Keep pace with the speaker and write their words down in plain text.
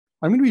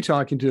I'm going to be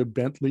talking to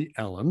Bentley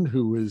Allan,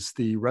 who is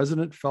the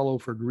resident fellow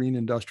for green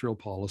industrial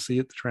policy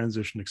at the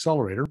Transition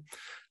Accelerator,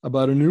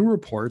 about a new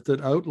report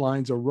that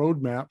outlines a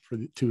roadmap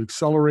to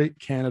accelerate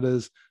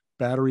Canada's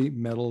battery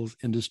metals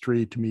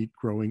industry to meet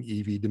growing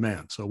EV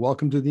demand. So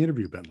welcome to the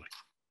interview, Bentley.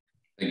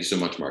 Thank you so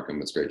much,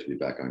 Markham. It's great to be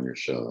back on your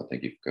show.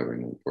 Thank you for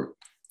covering the report.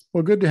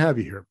 Well, good to have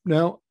you here.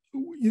 Now,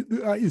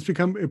 it's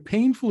become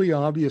painfully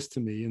obvious to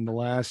me in the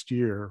last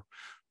year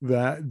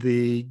that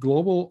the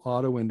global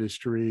auto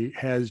industry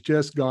has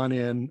just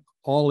gone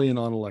all in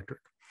on electric.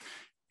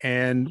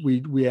 And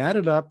we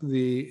added up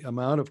the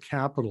amount of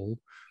capital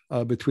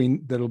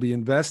that'll be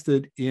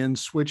invested in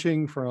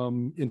switching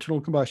from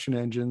internal combustion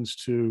engines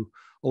to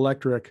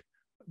electric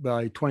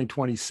by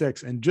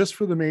 2026. And just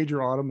for the major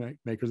automakers,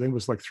 I think it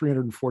was like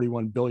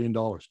 $341 billion.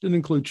 Didn't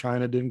include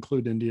China, didn't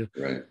include India,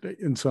 right,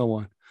 and so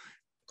on.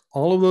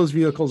 All of those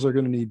vehicles are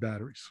going to need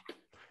batteries.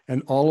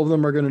 And all of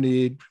them are going to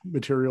need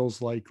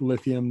materials like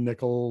lithium,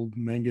 nickel,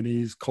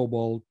 manganese,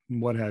 cobalt,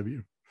 and what have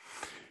you.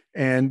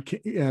 And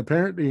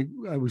apparently,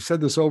 we've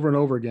said this over and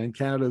over again,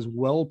 Canada is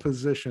well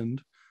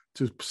positioned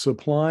to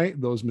supply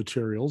those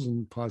materials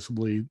and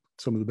possibly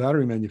some of the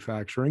battery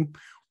manufacturing.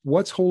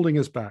 What's holding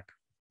us back?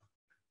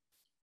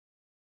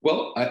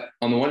 Well,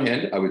 on the one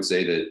hand, I would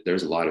say that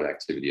there's a lot of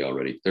activity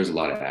already. There's a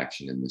lot of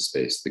action in this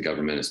space. The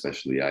government,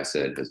 especially I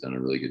said, has done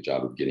a really good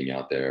job of getting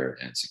out there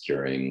and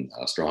securing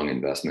strong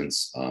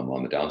investments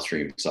on the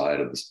downstream side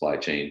of the supply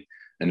chain.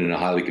 And in a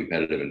highly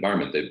competitive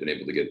environment, they've been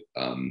able to get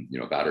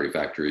battery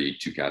factory,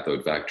 2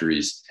 cathode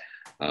factories,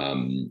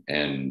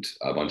 and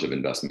a bunch of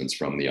investments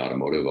from the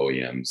automotive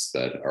OEMs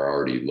that are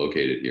already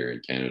located here in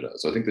Canada.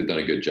 So I think they've done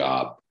a good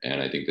job.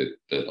 And I think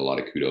that a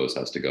lot of kudos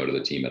has to go to the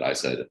team at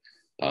ISED,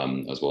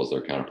 as well as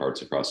their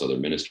counterparts across other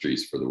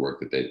ministries for the work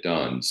that they've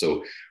done.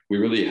 So we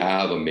really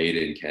have a made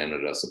in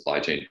Canada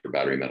supply chain for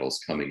battery metals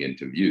coming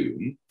into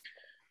view.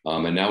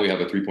 And now we have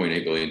a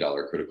 $3.8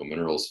 billion critical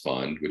minerals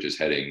fund, which is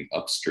heading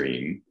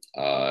upstream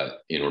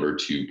in order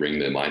to bring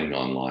the mining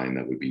online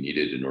that would be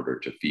needed in order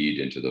to feed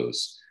into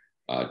those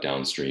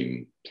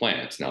downstream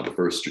plants. Now, the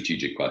first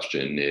strategic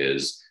question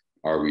is,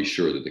 are we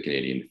sure that the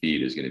Canadian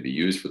feed is going to be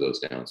used for those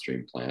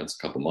downstream plants?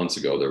 A couple months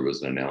ago, there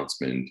was an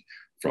announcement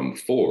from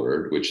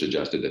Ford, which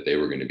suggested that they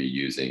were going to be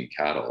using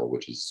CATL,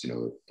 which is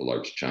the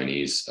large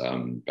Chinese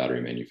battery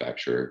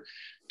manufacturer,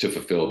 to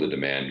fulfill the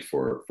demand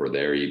for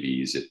their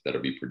EVs that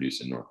will be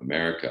produced in North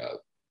America.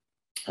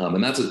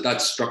 And that's a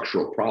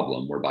structural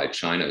problem whereby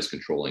China is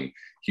controlling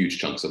huge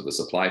chunks of the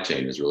supply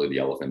chain is really the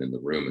elephant in the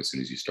room as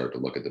soon as you start to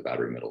look at the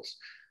battery metals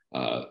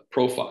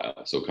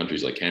profile. So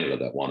countries like Canada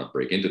that want to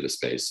break into the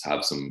space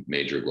have some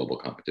major global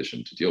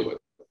competition to deal with.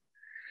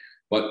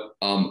 But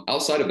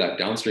outside of that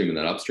downstream and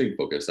that upstream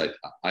focus,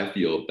 I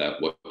feel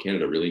that what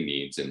Canada really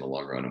needs in the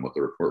long run and what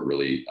the report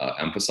really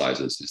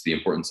emphasizes is the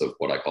importance of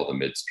what I call the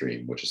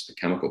midstream, which is the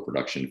chemical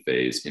production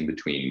phase in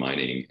between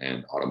mining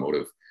and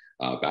automotive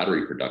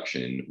battery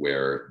production,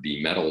 where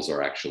the metals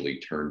are actually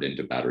turned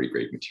into battery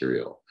grade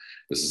material.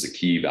 This is a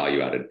key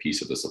value added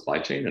piece of the supply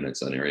chain, and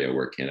it's an area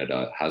where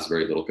Canada has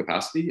very little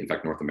capacity. In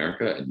fact, North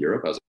America and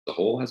Europe as a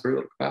whole has very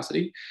little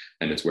capacity,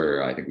 and it's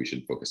where I think we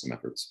should focus some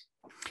efforts.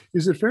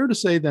 Is it fair to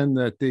say then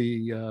that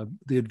the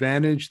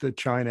advantage that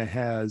China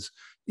has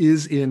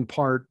is in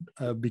part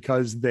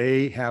because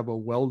they have a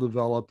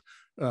well-developed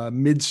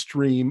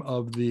midstream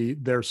of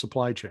their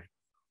supply chain?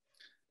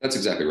 That's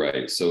exactly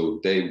right. So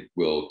they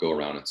will go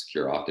around and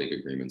secure offtake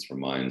agreements from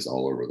mines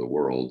all over the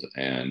world,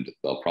 and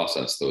they'll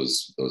process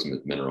those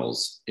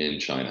minerals in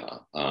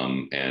China.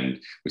 And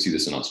we see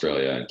this in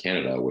Australia and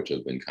Canada, which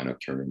have been kind of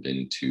turned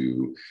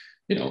into,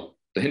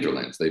 the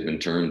hinterlands. They've been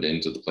turned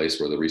into the place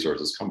where the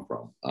resources come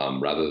from,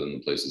 rather than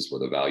the places where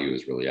the value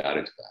is really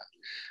added to that.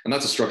 And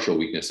that's a structural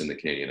weakness in the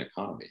Canadian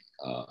economy.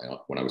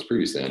 When I was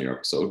previously on your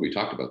episode, we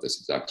talked about this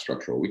exact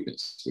structural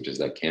weakness, which is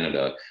that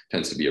Canada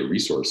tends to be a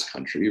resource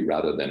country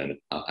rather than an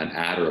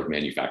adder of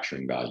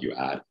manufacturing value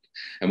added.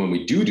 And when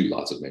we do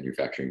lots of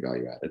manufacturing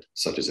value added,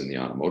 such as in the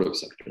automotive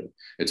sector,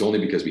 it's only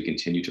because we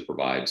continue to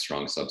provide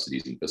strong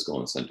subsidies and fiscal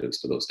incentives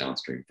to those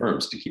downstream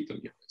firms to keep them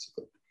here,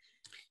 basically.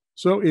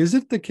 So is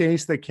it the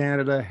case that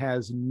Canada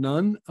has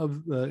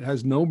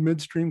no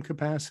midstream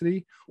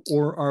capacity,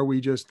 or are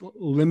we just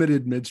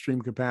limited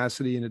midstream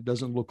capacity and it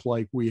doesn't look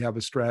like we have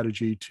a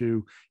strategy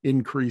to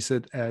increase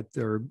it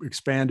or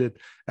expand it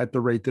at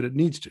the rate that it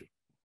needs to?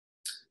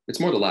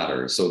 It's more the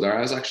latter. So there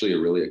is actually a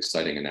really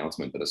exciting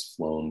announcement that has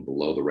flown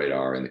below the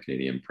radar in the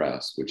Canadian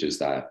press, which is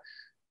that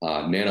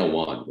Nano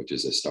One, which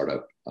is a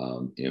startup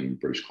in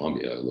British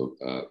Columbia,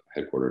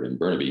 headquartered in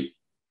Burnaby,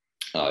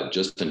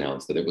 just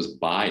announced that it was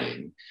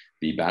buying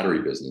the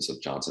battery business of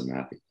Johnson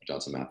Matthey.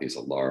 Johnson Matthey is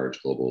a large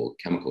global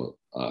chemical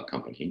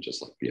company, just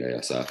like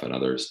BASF and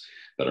others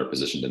that are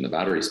positioned in the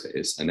battery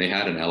space. And they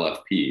had an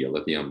LFP, a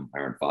lithium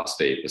iron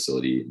phosphate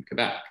facility in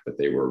Quebec that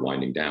they were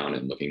winding down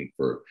and looking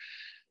for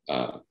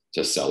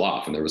to sell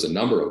off. And there was a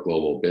number of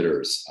global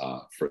bidders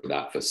for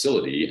that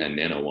facility, and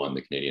Nano One,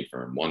 the Canadian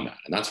firm, won that.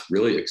 And that's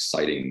really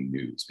exciting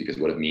news, because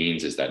what it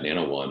means is that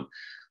Nano One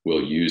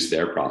will use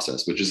their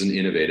process, which is an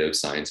innovative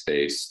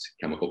science-based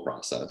chemical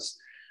process,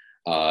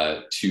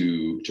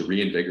 to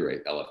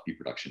reinvigorate LFP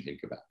production in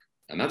Quebec.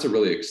 And that's a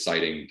really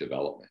exciting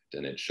development.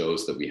 And it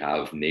shows that we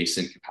have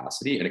nascent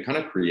capacity, and it kind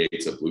of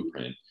creates a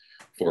blueprint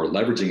for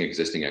leveraging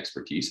existing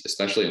expertise,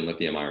 especially in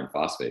lithium iron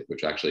phosphate,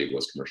 which actually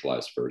was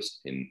commercialized first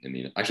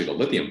actually the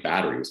lithium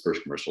battery was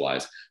first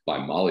commercialized by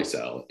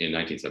Molicel in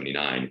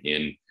 1979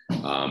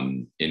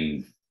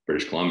 in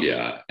British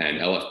Columbia. And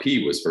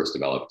LFP was first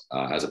developed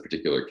as a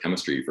particular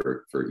chemistry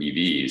for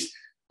EVs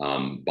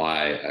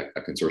by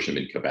a consortium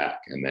in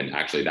Quebec. And then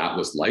actually that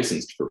was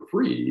licensed for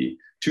free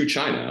to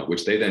China,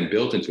 which they then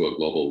built into a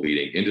global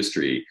leading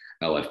industry,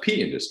 LFP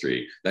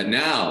industry, that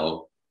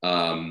now,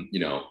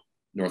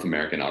 North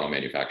American auto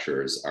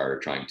manufacturers are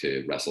trying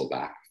to wrestle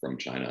back from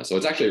China. So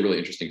it's actually a really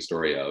interesting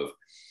story of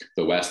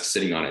the West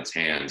sitting on its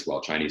hands while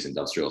Chinese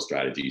industrial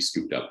strategy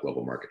scooped up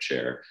global market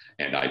share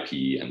and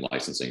IP and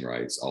licensing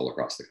rights all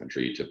across the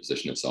country to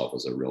position itself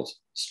as a real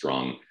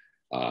strong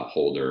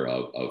holder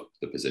of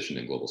the position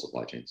in global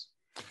supply chains.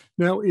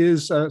 Now,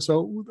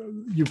 so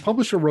you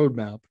publish a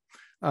roadmap.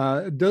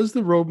 Does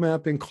the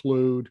roadmap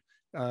include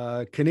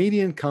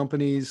Canadian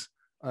companies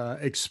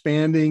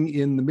expanding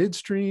in the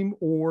midstream,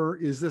 or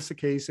is this a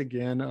case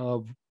again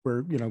of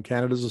where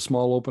Canada's a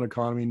small open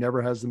economy,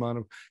 never has the amount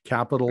of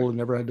capital, and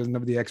doesn't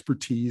have the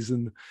expertise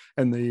and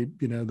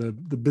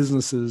the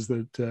businesses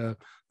that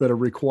are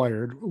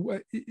required?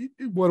 What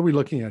are we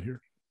looking at here?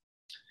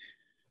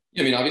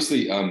 Yeah, I mean,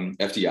 obviously,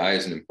 FDI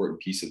is an important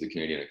piece of the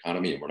Canadian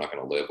economy, and we're not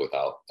going to live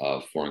without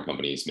foreign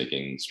companies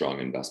making strong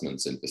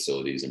investments in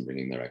facilities and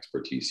bringing their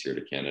expertise here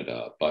to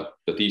Canada. But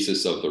the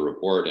thesis of the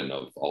report and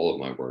of all of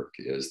my work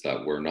is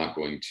that we're not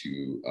going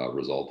to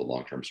resolve the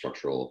long-term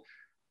structural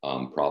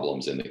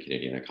problems in the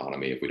Canadian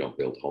economy if we don't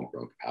build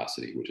homegrown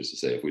capacity, which is to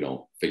say, if we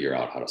don't figure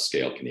out how to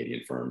scale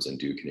Canadian firms and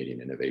do Canadian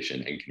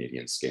innovation and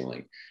Canadian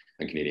scaling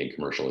and Canadian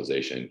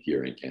commercialization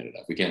here in Canada.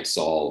 If we can't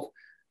solve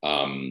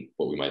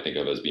what we might think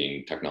of as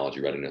being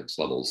technology readiness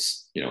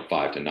levels,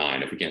 5 to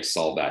 9. If we can't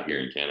solve that here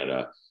in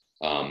Canada,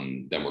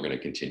 then we're going to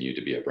continue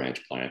to be a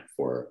branch plant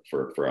for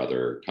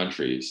other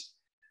countries.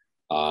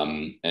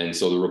 And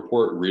so the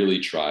report really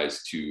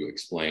tries to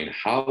explain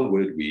how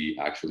would we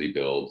actually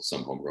build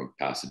some homegrown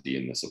capacity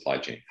in the supply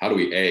chain? How do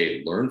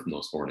we learn from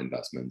those foreign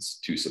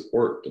investments to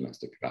support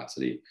domestic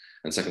capacity?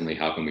 And secondly,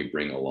 how can we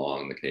bring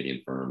along the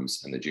Canadian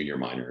firms and the junior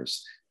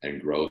miners and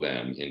grow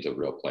them into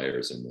real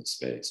players in this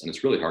space? And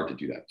it's really hard to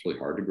do that. It's really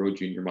hard to grow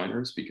junior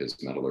miners because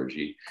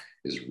metallurgy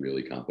is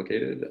really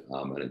complicated,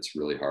 and it's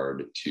really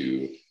hard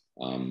to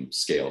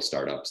scale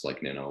startups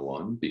like Nano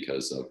One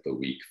because of the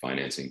weak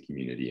financing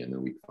community and the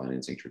weak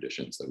financing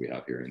traditions that we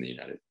have here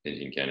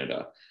in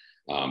Canada.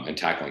 And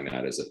tackling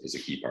that is a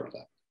key part of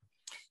that.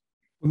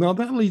 Well, now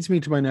that leads me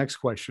to my next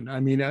question.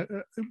 I mean,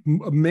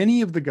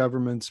 many of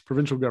the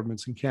provincial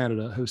governments in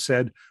Canada have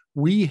said,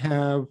 we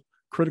have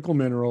critical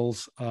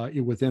minerals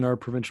within our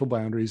provincial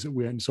boundaries.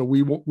 And so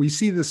we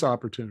see this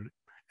opportunity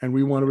and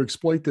we want to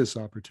exploit this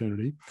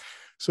opportunity.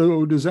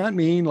 So does that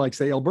mean, like,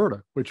 say,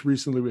 Alberta, which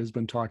recently has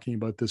been talking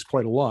about this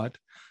quite a lot?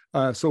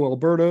 So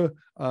Alberta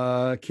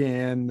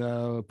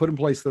can put in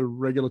place the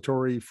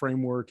regulatory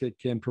framework. It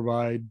can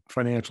provide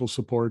financial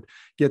support,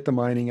 get the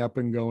mining up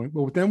and going.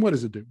 Well, then what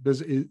does it do?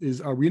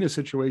 Are we in a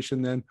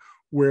situation then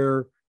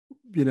where,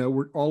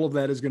 all of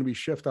that is going to be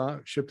shipped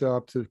out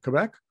to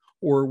Quebec?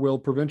 Or will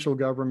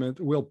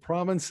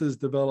provinces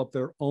develop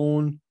their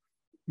own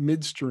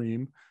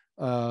midstream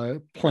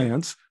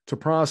plants to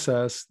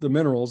process the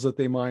minerals that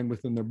they mine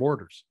within their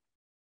borders?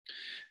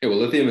 Yeah, well,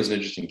 lithium is an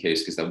interesting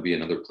case because that would be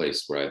another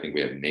place where I think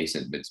we have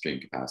nascent midstream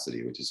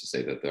capacity, which is to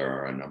say that there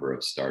are a number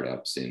of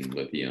startups in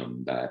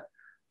lithium that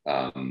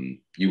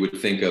you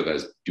would think of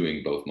as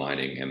doing both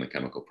mining and the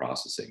chemical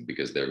processing,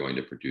 because they're going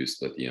to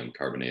produce lithium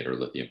carbonate or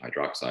lithium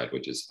hydroxide,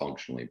 which is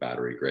functionally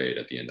battery grade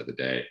at the end of the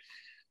day.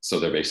 So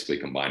they're basically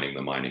combining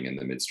the mining and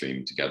the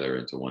midstream together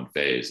into one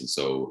phase. And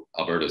so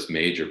Alberta's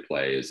major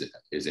play is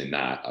in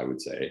that, I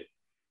would say.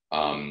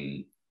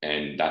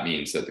 And that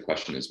means that the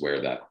question is where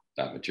that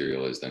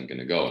material is then going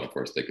to go. And of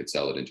course, they could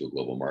sell it into a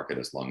global market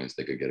as long as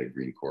they could get a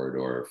green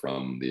corridor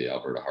from the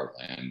Alberta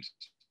heartland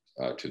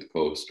to the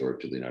coast or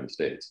to the United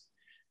States.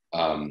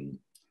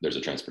 There's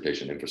a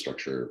transportation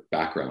infrastructure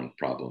background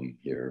problem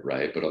here,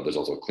 right? But there's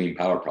also a clean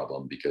power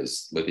problem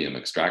because lithium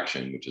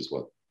extraction, which is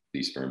what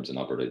these firms in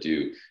Alberta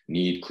do,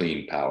 need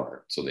clean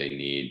power. So they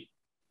need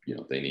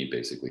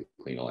basically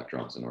clean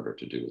electrons in order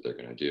to do what they're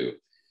going to do.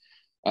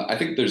 I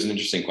think there's an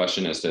interesting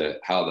question as to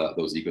how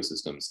those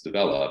ecosystems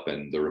develop,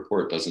 and the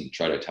report doesn't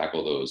try to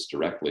tackle those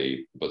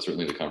directly, but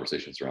certainly the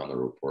conversations around the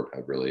report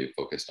have really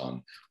focused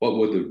on what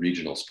would the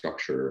regional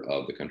structure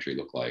of the country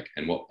look like.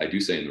 And what I do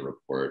say in the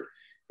report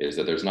is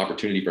that there's an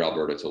opportunity for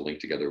Alberta to link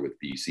together with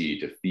BC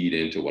to feed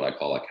into what I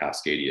call a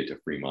Cascadia to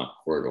Fremont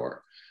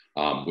corridor,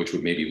 which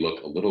would maybe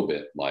look a little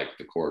bit like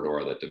the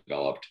corridor that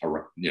developed,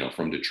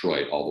 from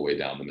Detroit all the way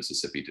down the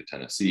Mississippi to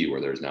Tennessee,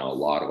 where there's now a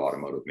lot of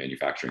automotive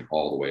manufacturing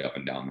all the way up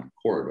and down that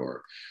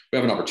corridor. We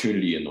have an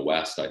opportunity in the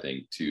West, I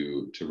think,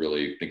 to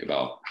really think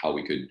about how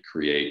we could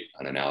create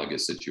an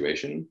analogous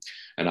situation,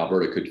 and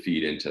Alberta could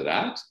feed into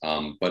that.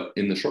 But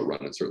in the short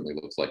run, it certainly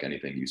looks like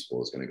anything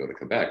useful is going to go to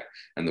Quebec.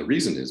 And the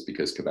reason is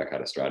because Quebec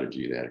had a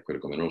strategy. They had a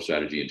critical mineral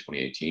strategy in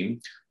 2018.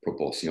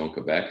 Propulsion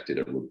Quebec did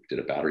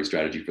a battery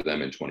strategy for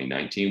them in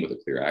 2019 with a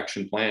clear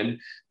action plan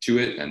to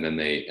it. And then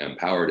they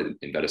empowered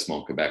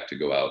Investissement Quebec to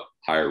go out,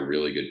 hire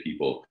really good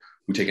people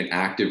who take an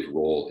active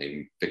role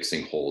in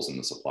fixing holes in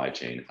the supply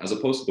chain, as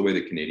opposed to the way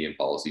that Canadian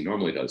policy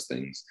normally does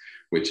things,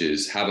 which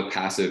is have a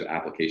passive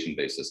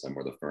application-based system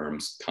where the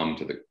firms come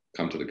to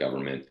the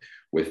government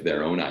with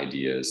their own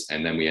ideas,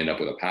 and then we end up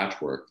with a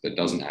patchwork that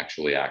doesn't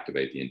actually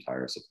activate the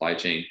entire supply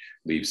chain,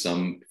 leaves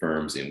some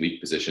firms in weak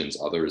positions,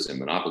 others in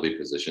monopoly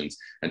positions,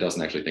 and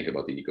doesn't actually think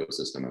about the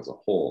ecosystem as a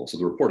whole. So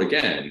the report,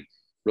 again,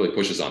 really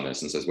pushes on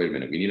this and says, wait a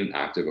minute, we need an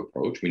active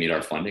approach. We need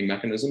our funding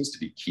mechanisms to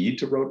be keyed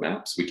to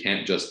roadmaps. We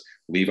can't just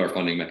leave our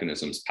funding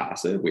mechanisms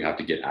passive. We have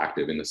to get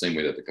active in the same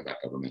way that the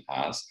Quebec government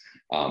has.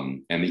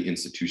 And the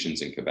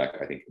institutions in Quebec,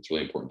 I think it's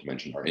really important to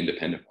mention, are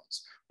independent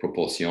ones.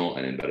 Propulsion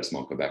and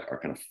Investissement Quebec are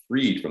kind of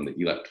freed from the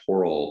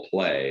electoral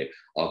play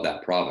of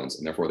that province,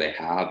 and therefore they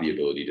have the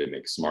ability to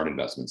make smart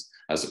investments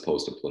as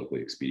opposed to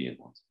politically expedient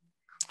ones.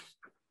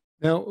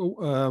 Now,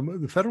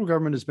 the federal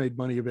government has made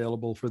money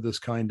available for this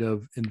kind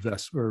of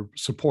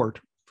support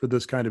for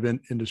this kind of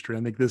industry.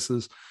 I think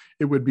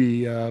it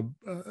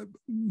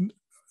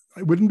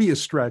wouldn't be a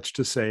stretch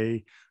to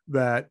say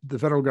that the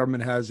federal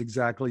government has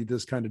exactly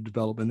this kind of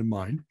development in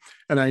mind.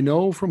 And I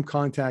know from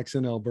contacts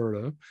in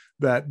Alberta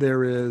that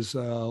there is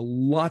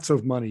lots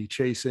of money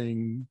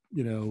chasing,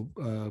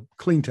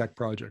 clean tech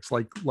projects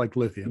like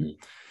lithium.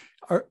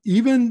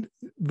 Even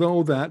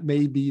though that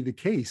may be the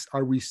case,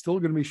 are we still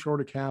going to be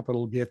short of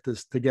capital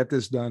to get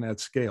this done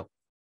at scale?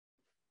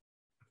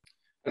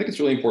 I think it's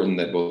really important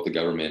that both the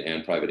government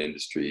and private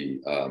industry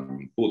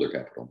pool their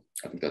capital.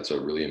 I think that's a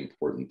really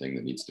important thing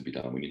that needs to be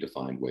done. We need to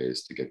find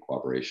ways to get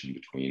cooperation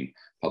between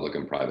public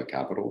and private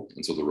capital.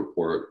 And so the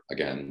report,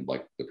 again,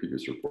 like the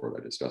previous report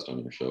I discussed on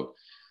your show,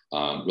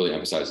 really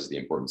emphasizes the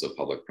importance of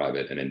public,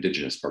 private, and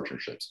Indigenous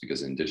partnerships,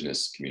 because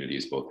Indigenous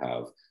communities both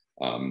have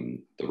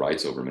the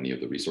rights over many of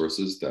the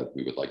resources that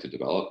we would like to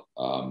develop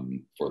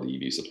for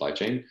the EV supply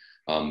chain.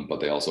 But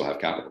they also have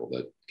capital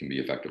that can be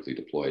effectively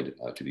deployed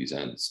to these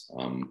ends.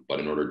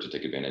 But in order to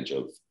take advantage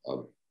of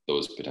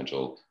those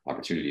potential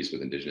opportunities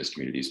with Indigenous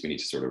communities, we need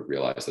to sort of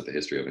realize that the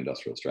history of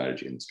industrial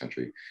strategy in this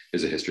country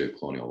is a history of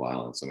colonial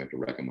violence, and we have to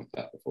reckon with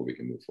that before we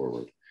can move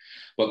forward.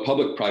 But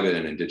public, private,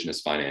 and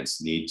Indigenous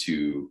finance need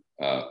to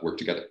work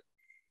together.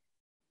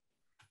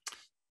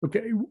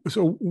 Okay,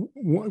 so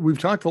we've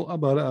talked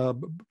about a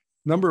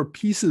number of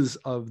pieces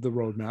of the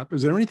roadmap.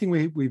 Is there anything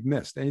we've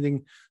missed?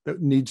 Anything that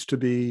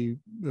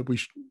we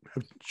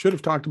should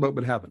have talked about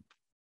but haven't?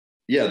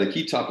 Yeah, the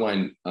key top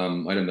line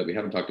item that we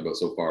haven't talked about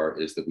so far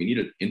is that we need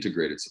an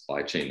integrated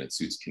supply chain that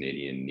suits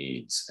Canadian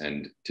needs.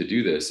 And to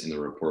do this, in the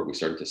report, we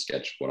started to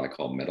sketch what I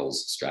call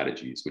metals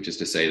strategies, which is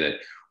to say that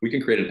we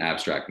can create an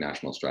abstract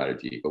national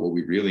strategy, but what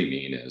we really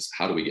mean is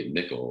how do we get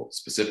nickel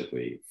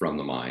specifically from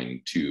the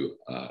mine to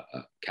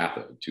a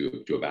cathode,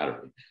 to a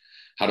battery?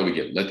 How do we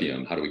get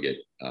lithium? How do we get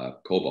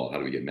cobalt? How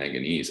do we get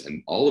manganese?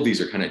 And all of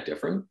these are kind of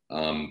different.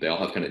 They all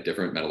have kind of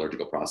different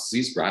metallurgical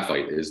processes.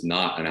 Graphite is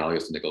not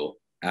analogous to nickel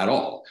at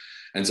all.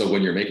 And so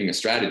when you're making a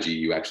strategy,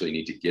 you actually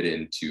need to get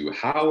into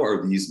how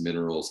are these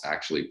minerals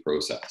actually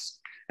processed?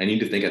 I need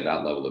to think at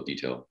that level of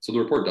detail. So the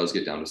report does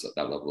get down to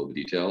that level of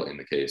detail in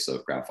the case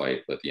of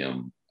graphite,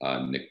 lithium,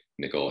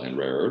 nickel, and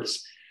rare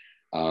earths.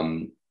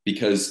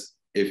 Because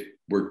if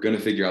we're going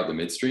to figure out the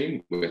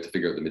midstream, we have to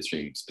figure out the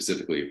midstream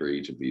specifically for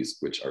each of these,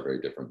 which are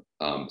very different.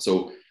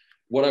 So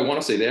what I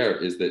want to say there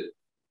is that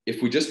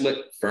if we just let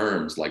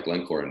firms like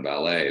Glencore and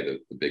Vale,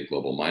 the big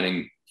global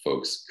mining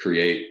folks,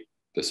 create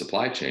the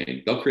supply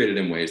chain, they'll create it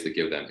in ways that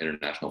give them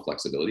international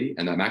flexibility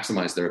and that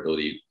maximize their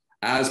ability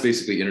as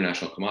basically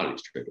international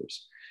commodities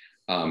traders.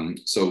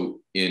 So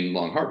in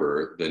Long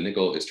Harbor, the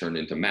nickel is turned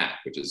into matte,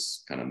 which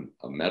is kind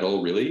of a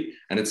metal really.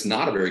 And it's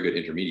not a very good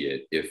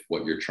intermediate if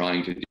what you're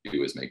trying to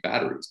do is make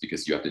batteries,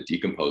 because you have to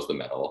decompose the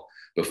metal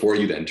before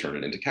you then turn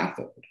it into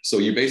cathode. So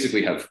you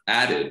basically have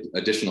added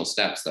additional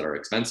steps that are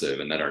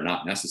expensive and that are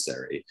not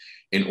necessary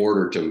in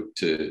order to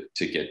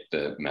get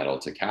the metal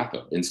to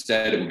cathode.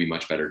 Instead, it would be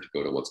much better to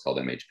go to what's called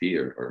MHP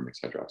or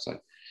mixed hydroxide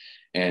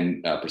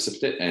and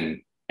precipitate.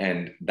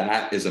 And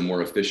that is a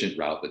more efficient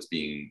route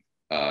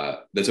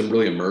that's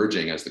really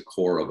emerging as the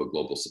core of a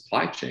global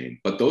supply chain.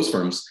 But those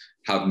firms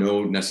have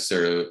no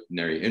necessary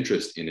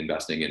interest in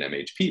investing in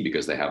MHP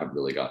because they haven't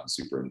really gotten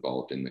super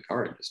involved in the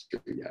car industry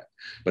yet.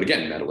 But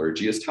again,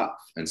 metallurgy is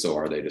tough. And so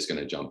are they just going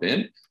to jump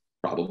in?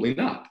 Probably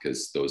not,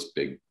 because those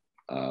big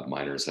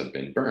miners have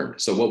been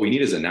burned. So what we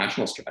need is a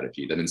national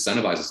strategy that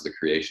incentivizes the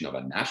creation of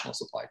a national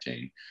supply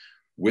chain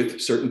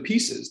with certain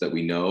pieces that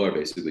we know are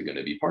basically going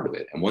to be part of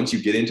it. And once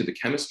you get into the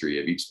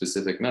chemistry of each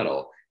specific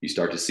metal, you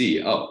start to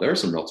see, oh, there are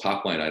some real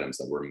top line items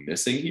that we're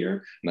missing here,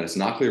 and that it's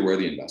not clear where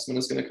the investment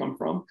is going to come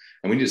from.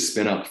 And we need to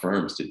spin up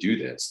firms to do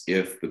this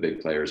if the big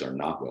players are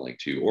not willing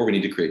to, or we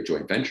need to create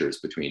joint ventures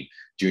between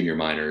junior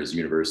miners,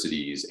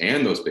 universities,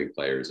 and those big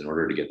players in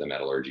order to get the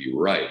metallurgy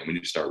right. And we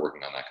need to start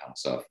working on that kind of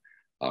stuff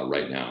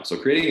right now. So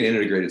creating an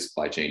integrated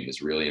supply chain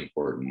is really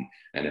important,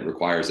 and it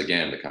requires,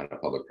 again, the kind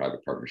of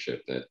public-private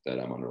partnership that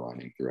I'm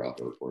underlining throughout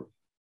the report.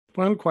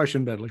 Final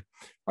question, Bentley.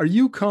 Are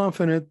you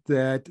confident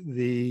that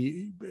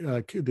the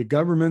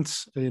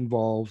governments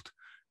involved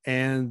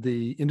and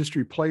the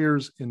industry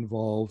players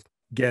involved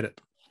get it,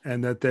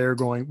 and that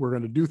we're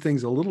going to do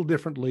things a little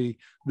differently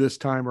this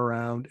time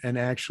around and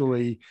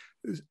actually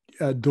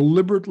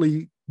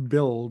deliberately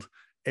build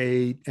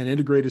an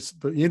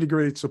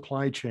integrated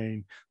supply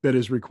chain that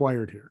is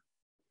required here?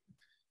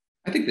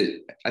 I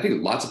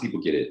think lots of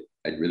people get it.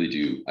 I really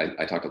do.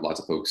 I talk to lots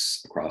of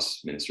folks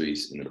across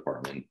ministries in the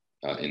department,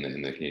 in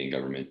the Canadian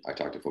government. I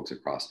talk to folks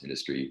across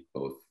industry,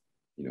 both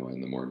in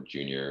the more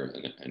junior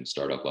and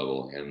startup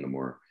level and the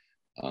more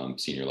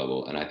senior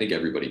level. And I think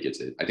everybody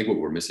gets it. I think what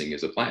we're missing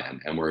is a plan,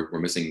 and we're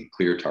missing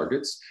clear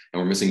targets, and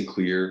we're missing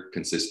clear,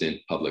 consistent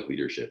public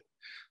leadership.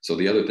 So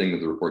the other thing that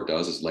the report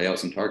does is lay out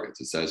some targets.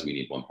 It says we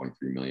need 1.3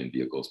 million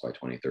vehicles by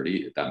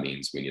 2030. That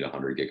means we need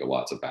 100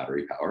 gigawatts of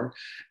battery power,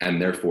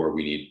 and therefore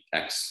we need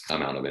X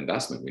amount of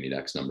investment. We need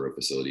X number of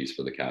facilities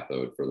for the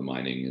cathode, for the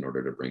mining, in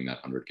order to bring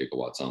that 100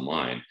 gigawatts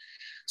online.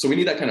 So we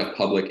need that kind of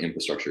public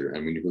infrastructure,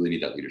 and we really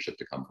need that leadership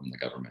to come from the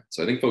government.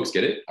 So I think folks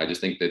get it. I just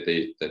think that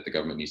the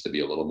government needs to be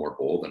a little more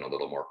bold and a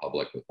little more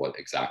public with what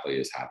exactly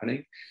is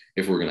happening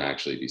if we're going to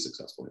actually be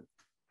successful.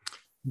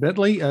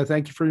 Bentley,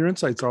 thank you for your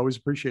insights. Always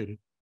appreciated.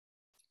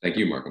 Thank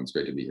you, Markham. It's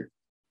great to be here.